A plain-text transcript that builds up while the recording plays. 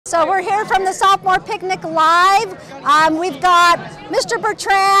So we're here from the Sophomore Picnic live. We've got Mr.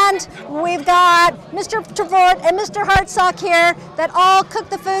 Bertrand, we've got Mr. Trevort, and Mr. Hartsock here that all cook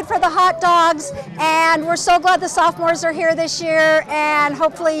the food for the hot dogs. And we're so glad the sophomores are here this year, and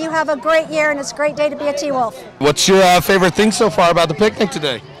hopefully you have a great year and it's a great day to be a T-Wolf. What's your favorite thing so far about the picnic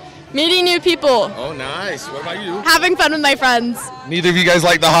today? Meeting new people. Oh, nice. What about you? Having fun with my friends. Neither of you guys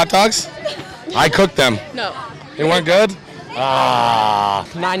like the hot dogs? I cooked them. No. They weren't good?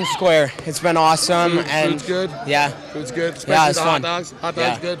 9 Square. It's been awesome. Food's good? Yeah. Food's good? Especially Yeah, it's the fun. Hot dogs? Hot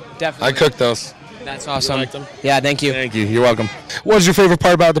dogs good? Definitely. I cooked those. That's awesome. You liked them? Yeah, thank you. Thank you. You're welcome. What was your favorite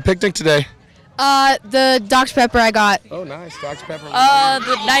part about the picnic today? The Dr. Pepper I got. Oh, nice. Dr. Pepper.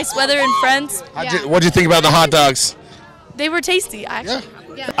 The nice weather and friends. What'd you think about the hot dogs? They were tasty, actually.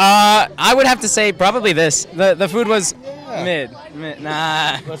 I would have to say probably this. The food was mid.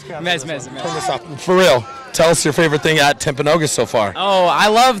 Nah. Miss. Turn this off. For real. Tell us your favorite thing at Timpanogos so far. Oh, I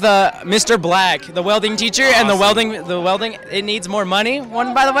love the Mr. Black, the welding teacher, and the welding. It needs more money.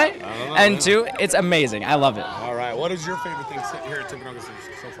 One, by the way, and two, it's amazing. I love it. All right. What is your favorite thing here at Timpanogos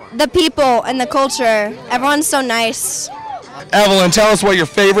so far? The people and the culture. Everyone's so nice. Evelyn, tell us what your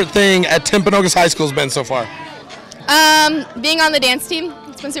favorite thing at Timpanogos High School has been so far. Being on the dance team.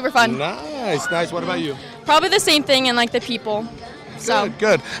 It's been super fun. Nice. What about you? Probably the same thing, and like the people. So.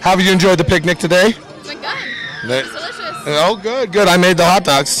 Good. How have you enjoyed the picnic today? It's been good. It's delicious. Oh, good. I made the hot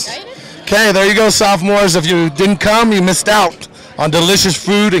dogs. Okay, there you go, sophomores. If you didn't come, you missed out on delicious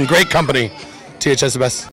food and great company. THS the best.